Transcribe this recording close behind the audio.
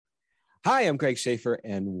Hi, I'm Greg Schaefer,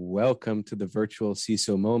 and welcome to the virtual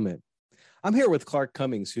CISO moment. I'm here with Clark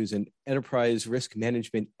Cummings, who's an enterprise risk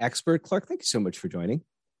management expert. Clark, thank you so much for joining.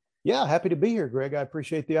 Yeah, happy to be here, Greg. I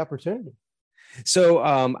appreciate the opportunity. So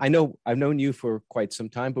I know I've known you for quite some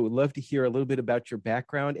time, but would love to hear a little bit about your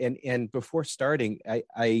background. And before starting,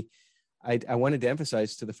 I wanted to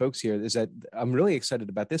emphasize to the folks here is that I'm really excited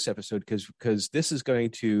about this episode because this is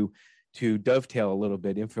going to dovetail a little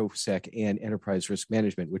bit InfoSec and enterprise risk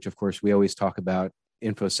management, which of course we always talk about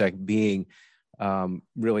InfoSec being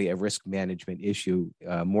really a risk management issue,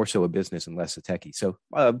 more so a business and less a techie. So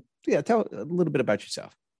tell a little bit about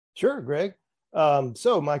yourself. Sure, Greg.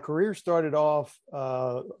 So my career started off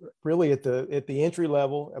really at the entry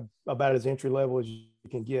level, about as entry level as you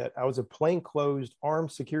can get. I was a plainclothes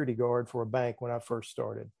armed security guard for a bank when I first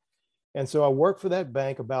started. And so I worked for that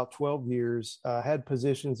bank about 12 years, had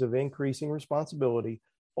positions of increasing responsibility,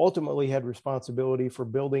 ultimately had responsibility for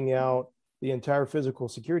building out the entire physical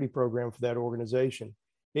security program for that organization.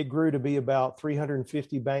 It grew to be about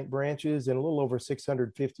 350 bank branches and a little over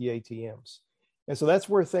 650 ATMs. And so that's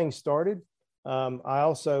where things started. I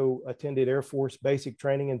also attended Air Force Basic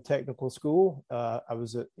Training and Technical School. I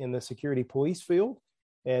was in the security police field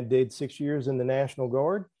and did 6 years in the National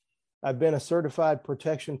Guard. I've been a certified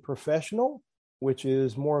protection professional, which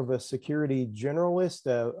is more of a security generalist,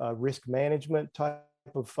 a risk management type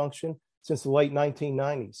of function since the late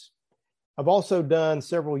 1990s. I've also done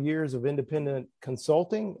several years of independent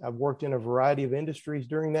consulting. I've worked in a variety of industries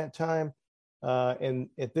during that time. And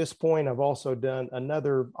at this point, I've also done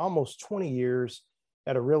another almost 20 years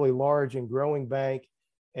at a really large and growing bank.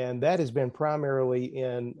 And that has been primarily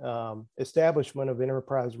in establishment of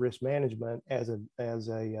enterprise risk management as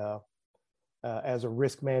a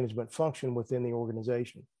risk management function within the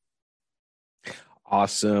organization.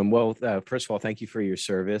 Awesome. Well, first of all, thank you for your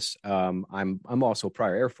service. I'm also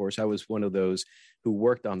prior Air Force. I was one of those who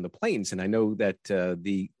worked on the planes, and I know that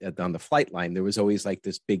on the flight line there was always like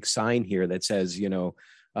this big sign here that says,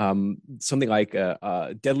 something like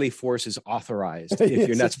deadly force is authorized if Yes,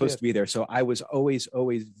 you're not supposed to be there. So I was always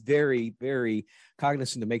very, very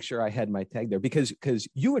cognizant to make sure I had my tag there because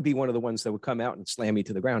you would be one of the ones that would come out and slam me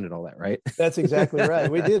to the ground and all that, right? That's exactly right.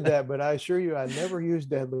 We did that, but I assure you, I never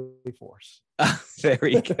used deadly force.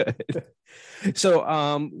 Very good. So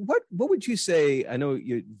what would you say? I know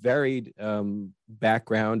you varied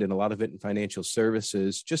background and a lot of it in financial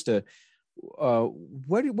services. What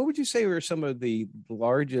would you say were some of the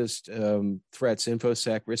largest threats,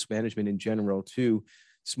 InfoSec, risk management in general, to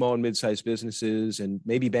small and mid-sized businesses and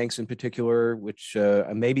maybe banks in particular, which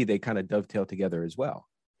maybe they kind of dovetail together as well?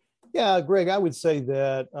 Yeah, Greg, I would say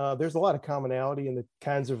that there's a lot of commonality in the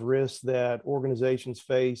kinds of risks that organizations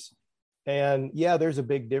face. And yeah, there's a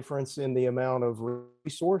big difference in the amount of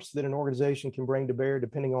resource that an organization can bring to bear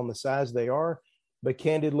depending on the size they are. But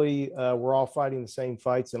candidly, we're all fighting the same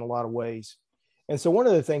fights in a lot of ways. And so one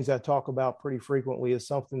of the things I talk about pretty frequently is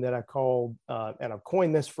something that I call, and I've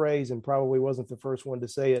coined this phrase and probably wasn't the first one to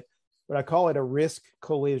say it, but I call it a risk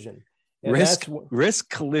collision. And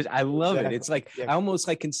risk collision. I love it. It's like, I almost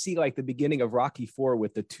can see like the beginning of Rocky IV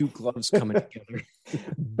with the two gloves coming together.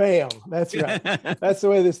 Bam. That's right. That's the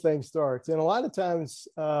way this thing starts. And a lot of times,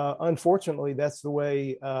 unfortunately, that's the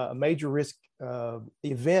way a major risk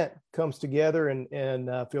event comes together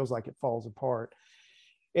and feels like it falls apart.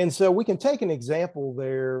 And so we can take an example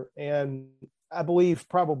there. And I believe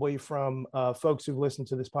probably from folks who've listened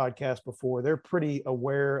to this podcast before, they're pretty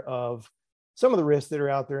aware of some of the risks that are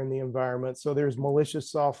out there in the environment. So there's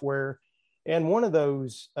malicious software. And one of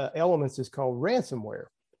those elements is called ransomware.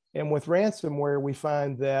 And with ransomware, we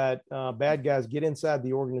find that bad guys get inside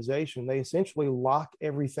the organization. They essentially lock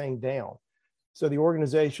everything down. So the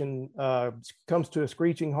organization comes to a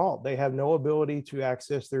screeching halt. They have no ability to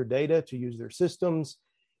access their data, to use their systems.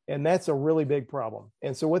 And that's a really big problem.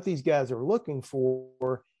 And so what these guys are looking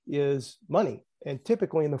for is money, and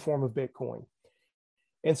typically in the form of Bitcoin.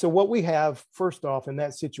 And so what we have first off in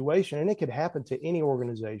that situation, and it could happen to any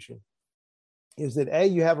organization, is that A,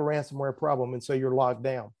 you have a ransomware problem, and so you're locked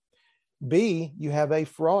down. B, you have a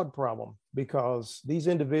fraud problem because these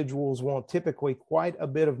individuals want typically quite a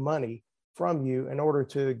bit of money from you in order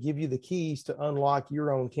to give you the keys to unlock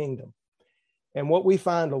your own kingdom. And what we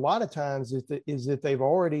find a lot of times is that they've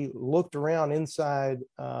already looked around inside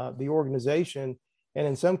the organization. And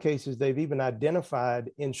in some cases, they've even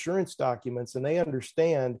identified insurance documents, and they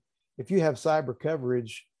understand if you have cyber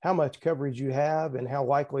coverage, how much coverage you have and how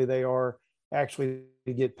likely they are actually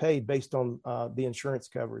to get paid based on the insurance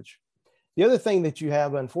coverage. The other thing that you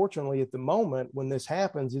have, unfortunately, at the moment when this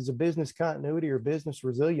happens is a business continuity or business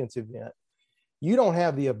resilience event. you don't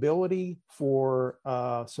have the ability for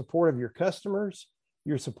support of your customers,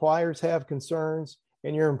 your suppliers have concerns,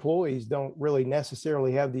 and your employees don't really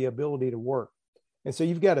necessarily have the ability to work. And so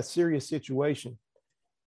you've got a serious situation.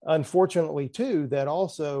 Unfortunately, too, that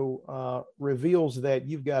also reveals that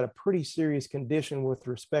you've got a pretty serious condition with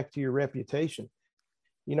respect to your reputation.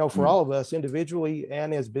 You know, for all of us individually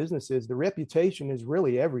and as businesses, the reputation is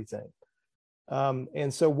really everything.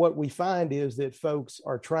 And so what we find is that folks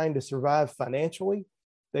are trying to survive financially.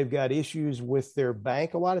 They've got issues with their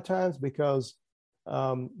bank a lot of times because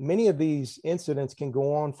many of these incidents can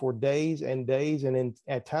go on for days and days. And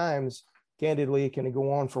at times, candidly, it can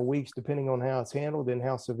go on for weeks, depending on how it's handled and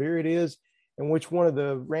how severe it is, and which one of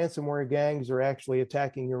the ransomware gangs are actually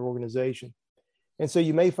attacking your organization. And so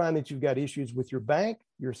you may find that you've got issues with your bank,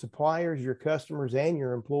 your suppliers, your customers, and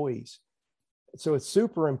your employees. So it's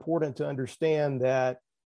super important to understand that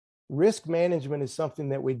risk management is something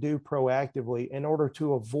that we do proactively in order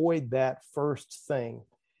to avoid that first thing.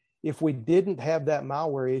 If we didn't have that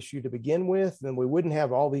malware issue to begin with, then we wouldn't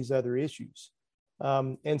have all these other issues.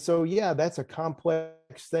 And so, yeah, that's a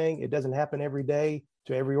complex thing. It doesn't happen every day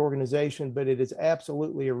to every organization, but it is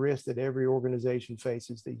absolutely a risk that every organization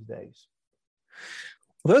faces these days.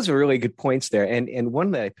 Well, those are really good points there. And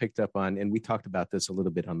one that I picked up on, and we talked about this a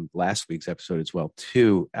little bit on last week's episode as well,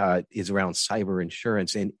 too, is around cyber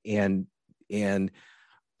insurance. And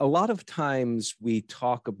a lot of times we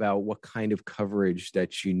talk about what kind of coverage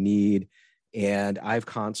that you need. And I've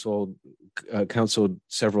counseled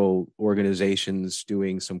several organizations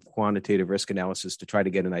doing some quantitative risk analysis to try to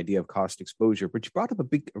get an idea of cost exposure. But you brought up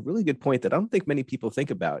a really good point that I don't think many people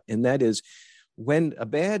think about. And that is when a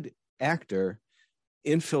bad actor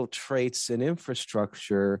infiltrates an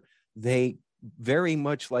infrastructure, they very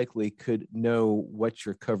much likely could know what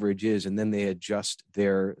your coverage is, and then they adjust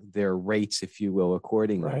their rates, if you will,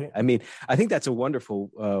 accordingly. Right. I mean, I think that's a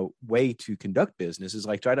wonderful way to conduct business, is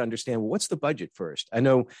like try to understand, well, what's the budget first? I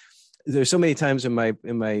know there's so many times in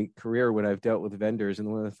my career when I've dealt with vendors,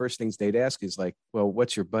 and one of the first things they'd ask is like, well,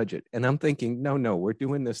 what's your budget? And I'm thinking, no, we're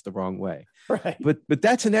doing this the wrong way. Right. But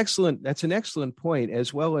that's an excellent point,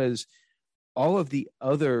 as well as all of the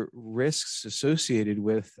other risks associated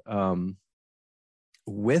with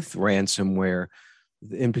ransomware,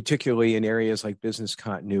 in particularly in areas like business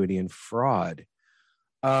continuity and fraud.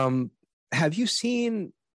 Have you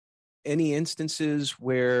seen any instances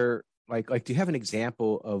where, like, do you have an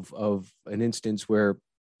example of an instance where,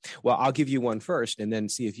 well, I'll give you one first and then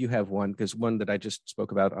see if you have one, because one that I just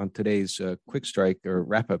spoke about on today's Quick Strike or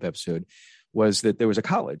wrap-up episode was that there was a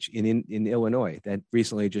college in Illinois that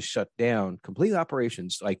recently just shut down complete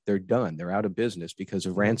operations. Like they're done. They're out of business because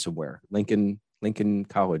of ransomware. Lincoln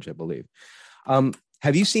College, I believe.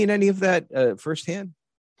 Have you seen any of that firsthand?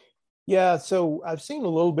 Yeah, so I've seen a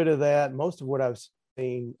little bit of that. Most of what I've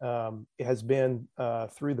seen has been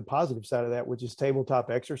through the positive side of that, which is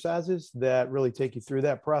tabletop exercises that really take you through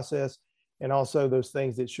that process, and also those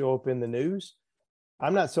things that show up in the news.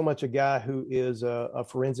 I'm not so much a guy who is a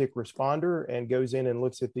forensic responder and goes in and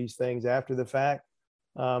looks at these things after the fact.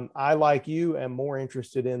 I, like you, am more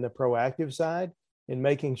interested in the proactive side, in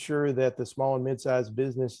making sure that the small and mid-sized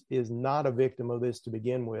business is not a victim of this to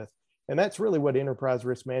begin with. And that's really what enterprise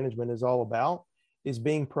risk management is all about, is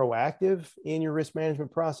being proactive in your risk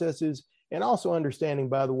management processes, and also understanding,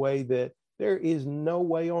 by the way, that there is no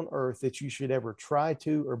way on earth that you should ever try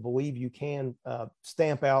to or believe you can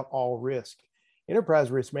stamp out all risk.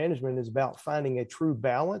 Enterprise risk management is about finding a true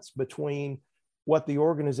balance between what the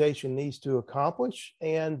organization needs to accomplish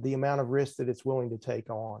and the amount of risk that it's willing to take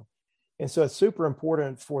on. And so it's super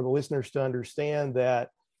important for the listeners to understand that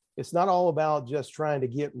it's not all about just trying to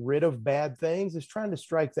get rid of bad things. It's trying to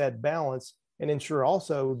strike that balance and ensure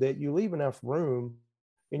also that you leave enough room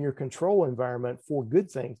in your control environment for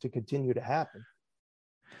good things to continue to happen.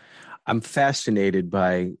 I'm fascinated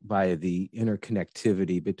by the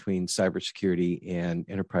interconnectivity between cybersecurity and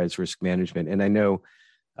enterprise risk management. And I know,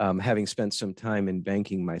 having spent some time in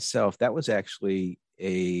banking myself, that was actually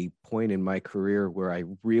a point in my career where I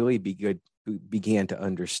really began to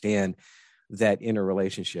understand that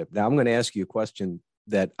interrelationship. Now, I'm going to ask you a question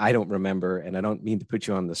that I don't remember, and I don't mean to put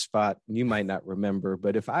you on the spot. You might not remember,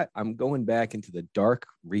 but if I'm going back into the dark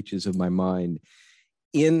reaches of my mind,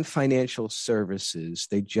 in financial services,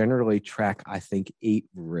 they generally track, I think, 8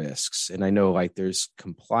 risks. And I know, like, there's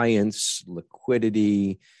compliance,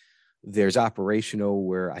 liquidity, there's operational,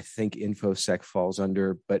 where I think InfoSec falls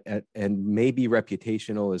under, and maybe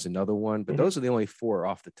reputational is another one. But those are the only 4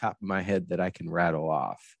 off the top of my head that I can rattle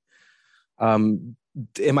off.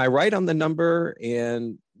 Am I right on the number?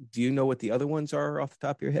 And do you know what the other ones are off the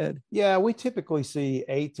top of your head? Yeah, we typically see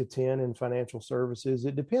 8 to 10 in financial services.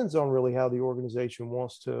 It depends on really how the organization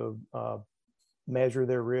wants to measure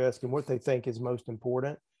their risk and what they think is most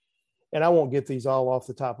important. And I won't get these all off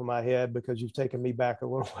the top of my head because you've taken me back a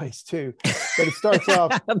little ways too. But it starts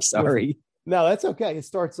off. I'm sorry. No, that's okay. It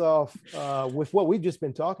starts off with what we've just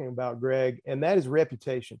been talking about, Greg, and that is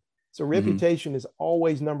reputation. So reputation is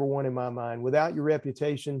always number one in my mind. Without your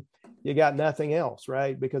reputation, you got nothing else,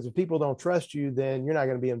 right? Because if people don't trust you, then you're not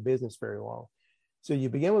going to be in business very long. So you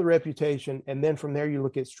begin with reputation, and then from there you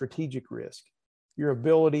look at strategic risk, your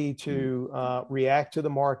ability to react to the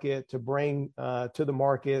market, to bring to the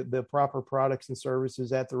market the proper products and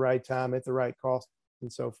services at the right time, at the right cost,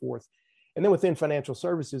 and so forth. And then within financial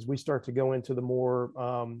services, we start to go into the more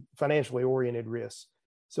financially oriented risks.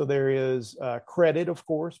 So there is credit, of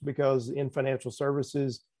course, because in financial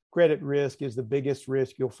services, credit risk is the biggest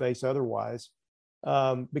risk you'll face otherwise,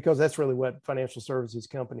 because that's really what financial services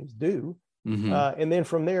companies do. And then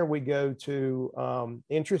from there, we go to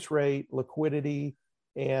interest rate, liquidity,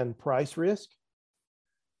 and price risk.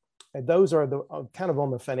 And those are the kind of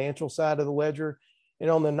on the financial side of the ledger. And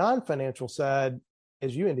on the non-financial side,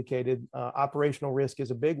 as you indicated, operational risk is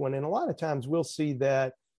a big one. And a lot of times we'll see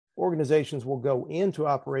that organizations will go into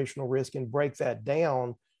operational risk and break that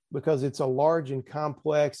down because it's a large and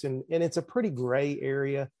complex and it's a pretty gray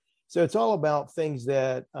area. So it's all about things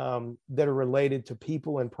that that are related to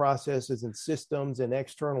people and processes and systems and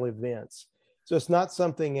external events. So it's not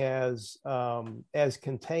something as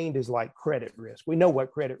contained as like credit risk. We know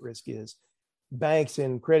what credit risk is. Banks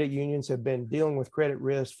and credit unions have been dealing with credit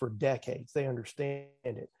risk for decades. They understand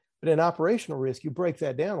it. But in operational risk, you break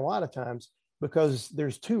that down a lot of times because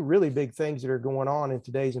there's two really big things that are going on in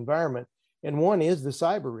today's environment. And one is the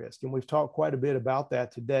cyber risk. And we've talked quite a bit about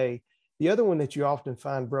that today. The other one that you often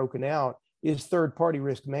find broken out is third-party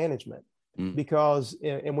risk management, because,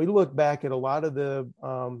 and we look back at a lot of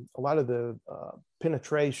the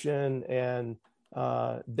penetration and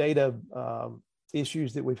data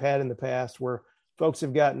issues that we've had in the past where folks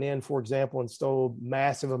have gotten in, for example, and stole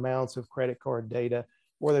massive amounts of credit card data,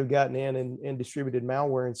 or they've gotten in and distributed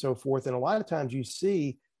malware and so forth. And a lot of times you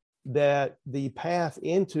see that the path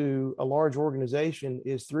into a large organization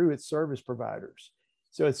is through its service providers.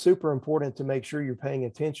 So it's super important to make sure you're paying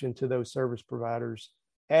attention to those service providers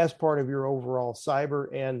as part of your overall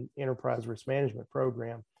cyber and enterprise risk management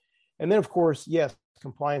program. And then, of course, yes,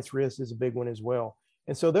 compliance risk is a big one as well.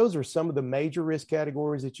 And so those are some of the major risk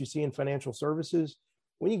categories that you see in financial services.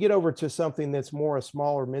 When you get over to something that's more a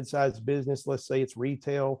small or mid-sized business, let's say it's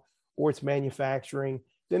retail or it's manufacturing,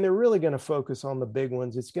 then they're really going to focus on the big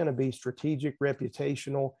ones. It's going to be strategic,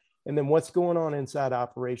 reputational, and then what's going on inside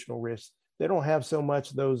operational risks. They don't have so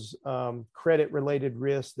much those credit-related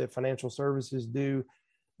risks that financial services do.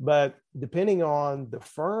 But depending on the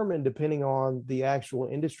firm and depending on the actual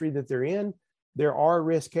industry that they're in, there are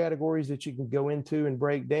risk categories that you can go into and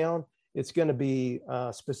break down. It's going to be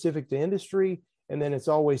specific to industry. And then it's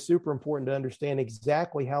always super important to understand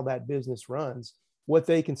exactly how that business runs, what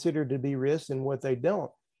they consider to be risks and what they don't.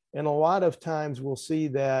 And a lot of times we'll see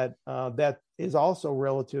that that is also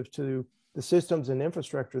relative to the systems and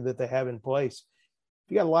infrastructure that they have in place.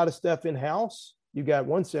 If you got a lot of stuff in-house, you've got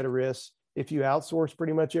one set of risks. If you outsource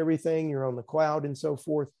pretty much everything, you're on the cloud and so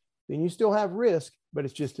forth, then you still have risk, but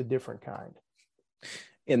it's just a different kind.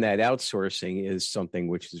 And that outsourcing is something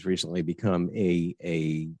which has recently become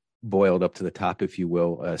a boiled up to the top, if you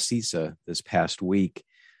will. CISA this past week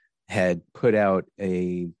had put out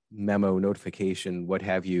a memo, notification, what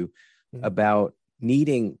have you, about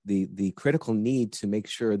needing the critical need to make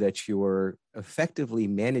sure that you're effectively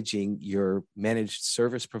managing your managed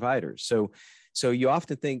service providers. So you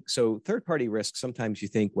often think, so third-party risk, sometimes you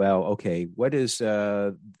think, well, okay, what is,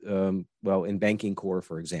 well, in banking core,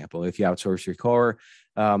 for example, if you outsource your core,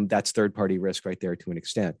 that's third-party risk right there to an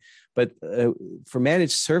extent. But for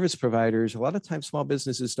managed service providers, a lot of times small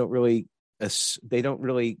businesses don't really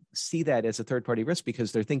see that as a third-party risk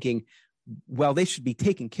because they're thinking, well, they should be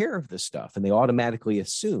taking care of this stuff, and they automatically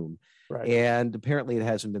assume. Right. And apparently it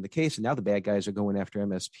hasn't been the case. And now the bad guys are going after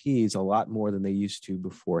MSPs a lot more than they used to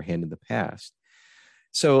beforehand in the past.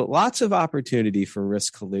 So lots of opportunity for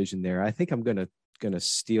risk collision there. I think I'm going to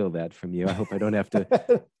steal that from you. I hope I don't have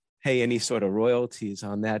to pay any sort of royalties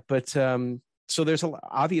on that. But so there's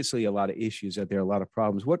obviously a lot of issues out there, a lot of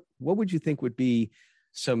problems. What would you think would be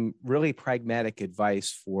some really pragmatic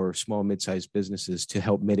advice for small, mid-sized businesses to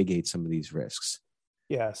help mitigate some of these risks?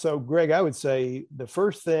 Yeah. So Greg, I would say the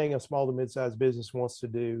first thing a small to mid-sized business wants to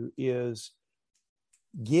do is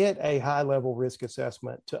get a high level risk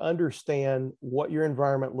assessment to understand what your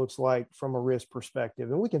environment looks like from a risk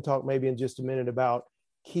perspective. And we can talk maybe in just a minute about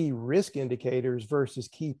key risk indicators versus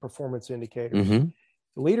key performance indicators. Mm-hmm.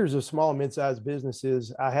 Leaders of small and mid-sized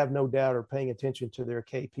businesses, I have no doubt, are paying attention to their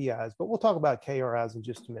KPIs, but we'll talk about KRIs in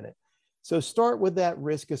just a minute. So start with that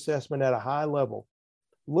risk assessment at a high level.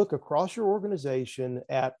 Look across your organization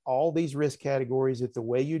at all these risk categories, at the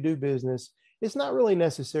way you do business. It's not really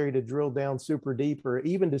necessary to drill down super deep or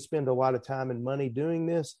even to spend a lot of time and money doing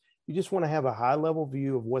this. You just want to have a high level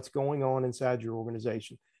view of what's going on inside your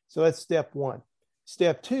organization. So that's step one.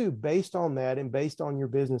 Step two, based on that and based on your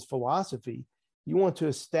business philosophy, you want to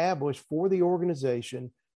establish for the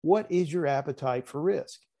organization, what is your appetite for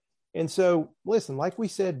risk? And so, listen, like we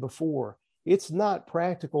said before, it's not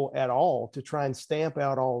practical at all to try and stamp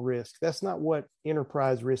out all risk. That's not what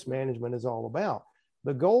enterprise risk management is all about.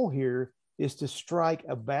 The goal here is to strike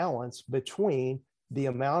a balance between the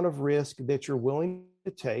amount of risk that you're willing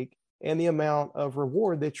to take and the amount of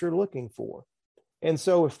reward that you're looking for. And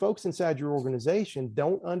so if folks inside your organization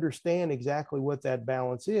don't understand exactly what that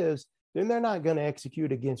balance is, then they're not going to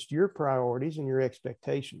execute against your priorities and your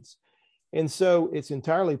expectations. And so it's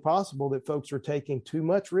entirely possible that folks are taking too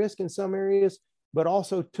much risk in some areas, but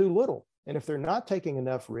also too little. And if they're not taking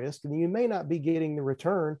enough risk, then you may not be getting the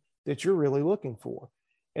return that you're really looking for.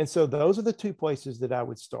 And so those are the two places that I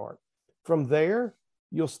would start. From there,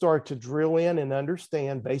 you'll start to drill in and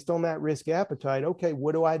understand, based on that risk appetite, okay,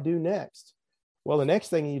 what do I do next? Well, the next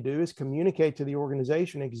thing you do is communicate to the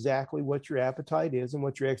organization exactly what your appetite is and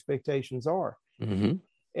what your expectations are. Mm-hmm.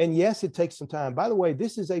 And yes, it takes some time. By the way,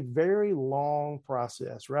 this is a very long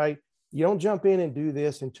process, right? You don't jump in and do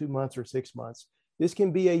this in 2 months or 6 months. This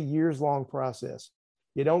can be a years-long process.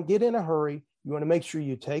 You don't get in a hurry. You want to make sure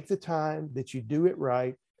you take the time, that you do it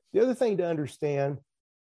right. The other thing to understand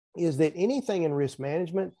is that anything in risk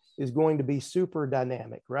management is going to be super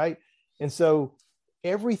dynamic, right? And so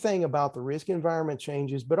everything about the risk environment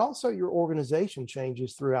changes, but also your organization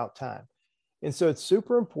changes throughout time. And so it's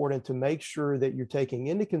super important to make sure that you're taking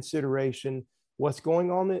into consideration what's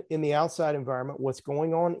going on in the outside environment, what's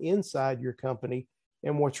going on inside your company,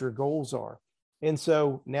 and what your goals are. And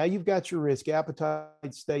so now you've got your risk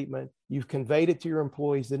appetite statement, you've conveyed it to your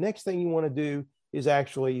employees. The next thing you want to do is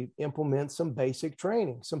actually implement some basic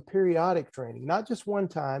training, some periodic training, not just one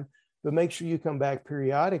time, but make sure you come back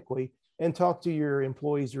periodically and talk to your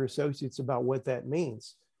employees or associates about what that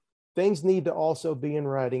means. Things need to also be in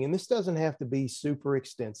writing, and this doesn't have to be super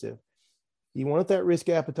extensive. You want that risk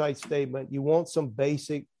appetite statement. You want some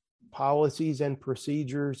basic policies and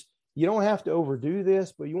procedures. You don't have to overdo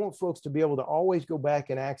this, but you want folks to be able to always go back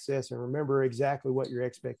and access and remember exactly what your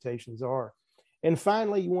expectations are. And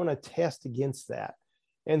finally, you want to test against that.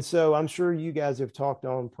 And so I'm sure you guys have talked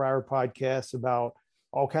on prior podcasts about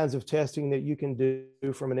all kinds of testing that you can do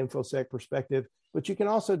from an InfoSec perspective, but you can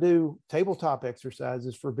also do tabletop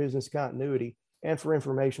exercises for business continuity and for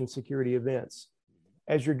information security events.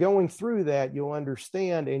 As you're going through that, you'll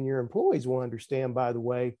understand, and your employees will understand, by the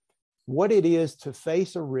way, what it is to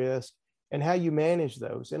face a risk and how you manage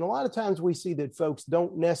those. And a lot of times we see that folks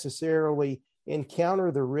don't necessarily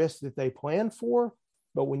encounter the risk that they plan for,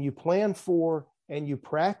 but when you plan for and you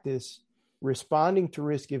practice responding to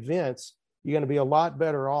risk events, you're going to be a lot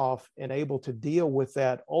better off and able to deal with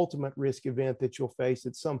that ultimate risk event that you'll face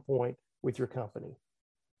at some point with your company.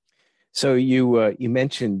 So you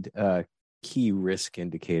mentioned key risk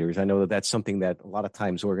indicators. I know that that's something that a lot of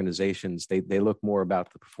times organizations, they look more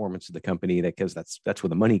about the performance of the company, because that's where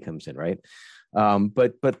the money comes in, right?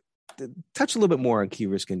 But touch a little bit more on key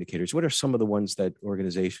risk indicators. What are some of the ones that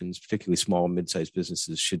organizations, particularly small and mid-sized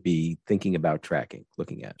businesses, should be thinking about tracking,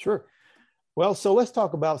 looking at? Sure. Well, so let's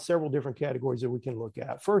talk about several different categories that we can look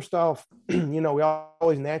at. First off, we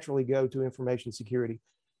always naturally go to information security.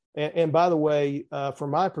 And by the way,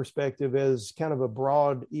 from my perspective as kind of a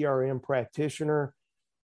broad ERM practitioner,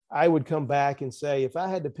 I would come back and say, if I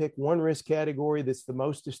had to pick one risk category that's the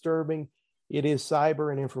most disturbing, it is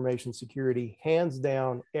cyber and information security, hands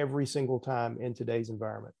down, every single time in today's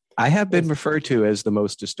environment. I have been referred to as the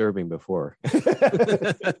most disturbing before.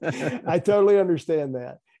 I totally understand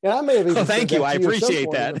that. And I may have even thank you. I appreciate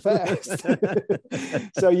that.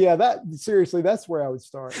 So yeah, seriously, that's where I would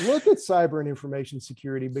start. Look at cyber and information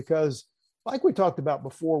security, because like we talked about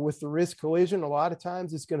before with the risk collision, a lot of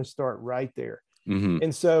times it's going to start right there. Mm-hmm.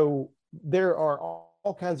 And so there are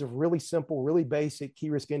all kinds of really simple, really basic key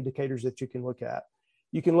risk indicators that you can look at.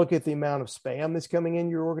 You can look at the amount of spam that's coming in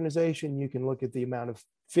your organization. You can look at the amount of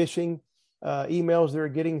phishing emails that are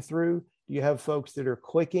getting through. Do you have folks that are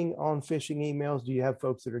clicking on phishing emails? Do you have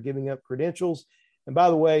folks that are giving up credentials? And by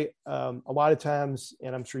the way, a lot of times,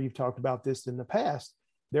 and I'm sure you've talked about this in the past,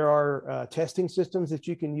 there are testing systems that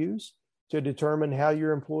you can use to determine how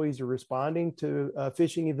your employees are responding to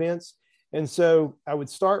phishing events. And so I would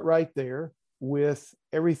start right there with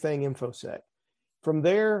everything InfoSec. From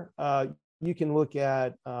there, you can look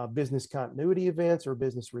at business continuity events or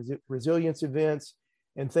business resilience events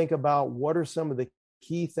and think about what are some of the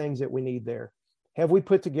key things that we need there. Have we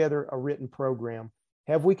put together a written program?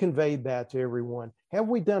 Have we conveyed that to everyone? Have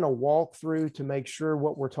we done a walkthrough to make sure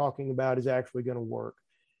what we're talking about is actually going to work?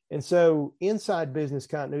 And so inside business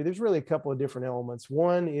continuity, there's really a couple of different elements.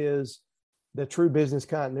 One is the true business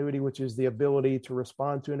continuity, which is the ability to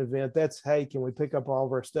respond to an event. That's, hey, can we pick up all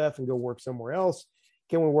of our stuff and go work somewhere else?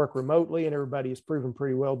 Can we work remotely? And everybody has proven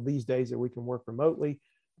pretty well these days that we can work remotely.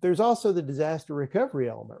 There's also the disaster recovery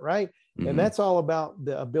element, right? Mm-hmm. And that's all about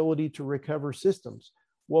the ability to recover systems.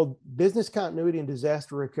 Well, business continuity and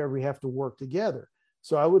disaster recovery have to work together.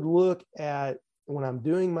 So I would look at when I'm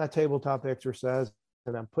doing my tabletop exercise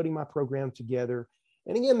and I'm putting my program together.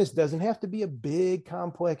 And again, this doesn't have to be a big,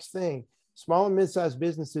 complex thing. Small and mid-sized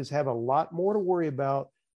businesses have a lot more to worry about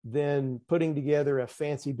than putting together a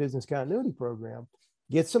fancy business continuity program.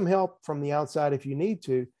 Get some help from the outside if you need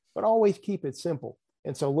to, but always keep it simple.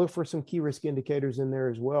 And so look for some key risk indicators in there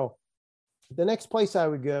as well. The next place I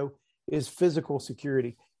would go is physical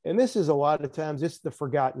security. And this is a lot of times, it's the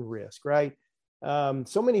forgotten risk, right?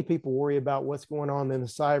 So many people worry about what's going on in the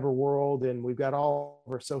cyber world, and we've got all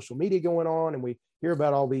of our social media going on, and we hear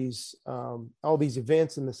about all these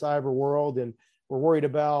events in the cyber world, and we're worried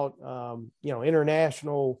about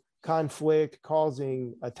international conflict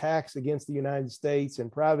causing attacks against the United States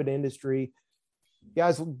and private industry.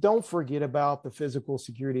 Guys, don't forget about the physical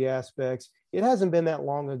security aspects. It hasn't been that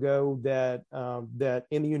long ago that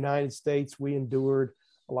in the United States we endured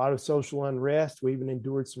a lot of social unrest. We even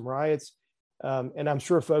endured some riots. And I'm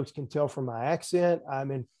sure folks can tell from my accent, I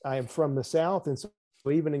am from the South. And so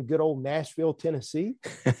even in good old Nashville, Tennessee,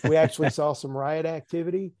 we actually saw some riot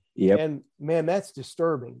activity. Yep. And man, that's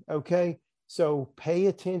disturbing. Okay. So pay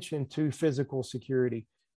attention to physical security.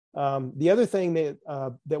 The other thing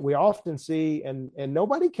that we often see, and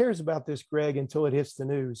nobody cares about this, Greg, until it hits the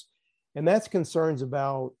news, and that's concerns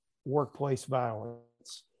about workplace violence.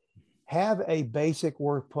 Have a basic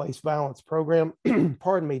workplace violence program.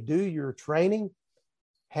 Pardon me, do your training,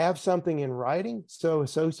 have something in writing so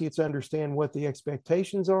associates understand what the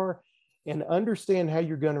expectations are and understand how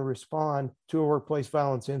you're going to respond to a workplace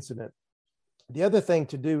violence incident. The other thing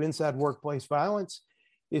to do inside workplace violence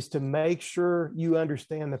is to make sure you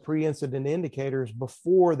understand the pre-incident indicators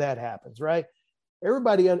before that happens, right?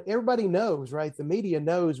 Everybody knows, right? The media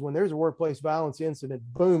knows when there's a workplace violence incident,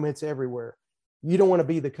 boom, it's everywhere. You don't want to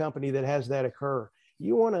be the company that has that occur.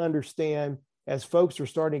 You want to understand as folks are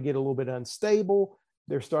starting to get a little bit unstable,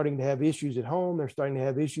 they're starting to have issues at home, they're starting to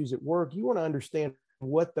have issues at work. You want to understand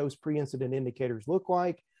what those pre-incident indicators look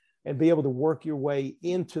like and be able to work your way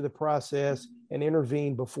into the process and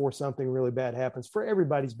intervene before something really bad happens for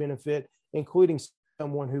everybody's benefit, including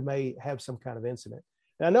someone who may have some kind of incident.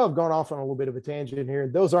 Now, I know I've gone off on a little bit of a tangent here.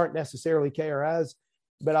 Those aren't necessarily KRIs,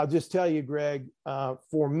 but I'll just tell you, Greg,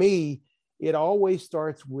 for me, it always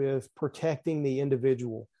starts with protecting the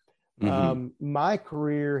individual. Mm-hmm. My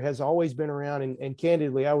career has always been around, and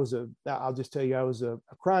candidly, I'll just tell you, I was a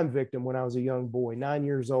crime victim when I was a young boy, 9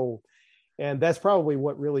 years old. And that's probably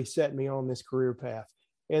what really set me on this career path.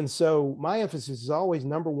 And so my emphasis is always,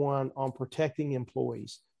 number one, on protecting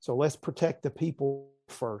employees. So let's protect the people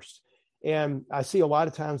first. And I see a lot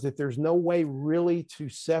of times that there's no way really to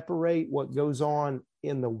separate what goes on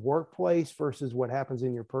in the workplace versus what happens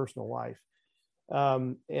in your personal life.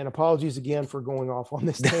 And apologies again for going off on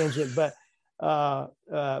this tangent, but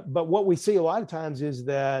what we see a lot of times is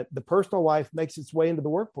that the personal life makes its way into the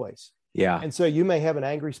workplace. Yeah. And so you may have an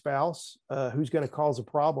angry spouse who's going to cause a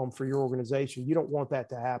problem for your organization. You don't want that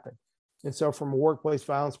to happen. And so from a workplace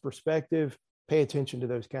violence perspective, pay attention to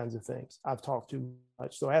those kinds of things. I've talked too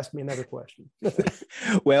much, so ask me another question.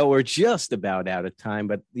 Well, we're just about out of time,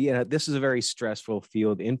 but this is a very stressful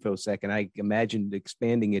field, InfoSec, and I imagine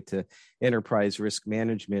expanding it to enterprise risk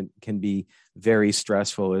management can be very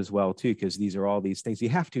stressful as well too, because these are all these things you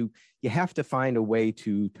have to find a way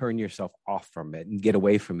to turn yourself off from it and get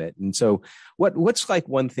away from it. And so, what's like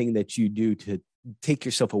one thing that you do to take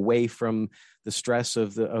yourself away from the stress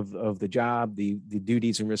of the job, the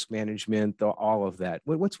duties and risk management, all of that?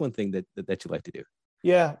 What's one thing that you like to do?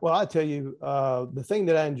 Yeah, well, I tell you, the thing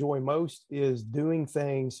that I enjoy most is doing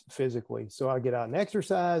things physically. So I get out and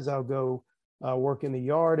exercise. I'll go work in the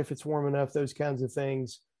yard if it's warm enough, those kinds of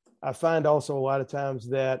things. I find also a lot of times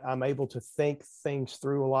that I'm able to think things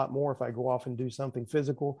through a lot more if I go off and do something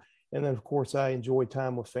physical. And then, of course, I enjoy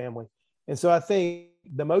time with family. And so I think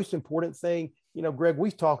the most important thing, Greg,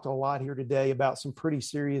 we've talked a lot here today about some pretty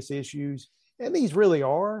serious issues, and these really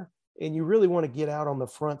are. And you really want to get out on the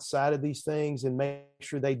front side of these things and make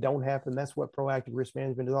sure they don't happen. That's what proactive risk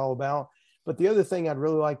management is all about. But the other thing I'd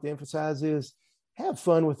really like to emphasize is have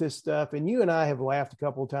fun with this stuff. And you and I have laughed a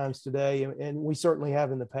couple of times today, and we certainly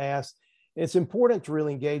have in the past. It's important to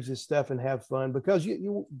really engage this stuff and have fun, because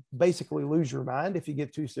you basically lose your mind if you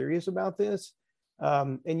get too serious about this.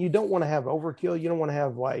 And you don't want to have overkill. You don't want to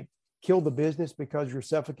have kill the business because you're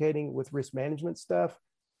suffocating with risk management stuff.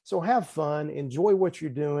 So have fun, enjoy what you're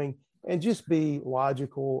doing, and just be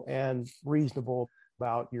logical and reasonable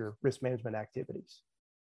about your risk management activities.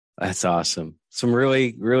 That's awesome. Some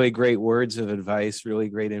really, really great words of advice, really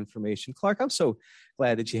great information. Clark, I'm so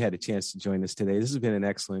glad that you had a chance to join us today. This has been an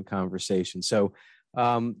excellent conversation. So,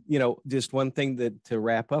 just one thing to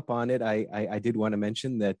wrap up on it, I did want to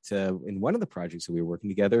mention that in one of the projects that we were working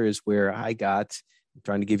together is where I'm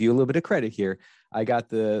trying to give you a little bit of credit here. I got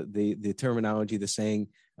the terminology, the saying,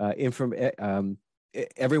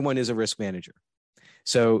 everyone is a risk manager.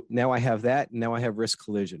 So now I have that. Now I have risk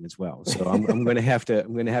collision as well. So I'm going to have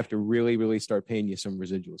to really, really start paying you some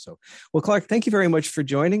residuals. So, well, Clark, thank you very much for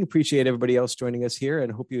joining. Appreciate everybody else joining us here,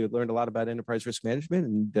 and hope you learned a lot about enterprise risk management.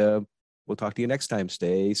 And we'll talk to you next time.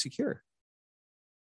 Stay secure.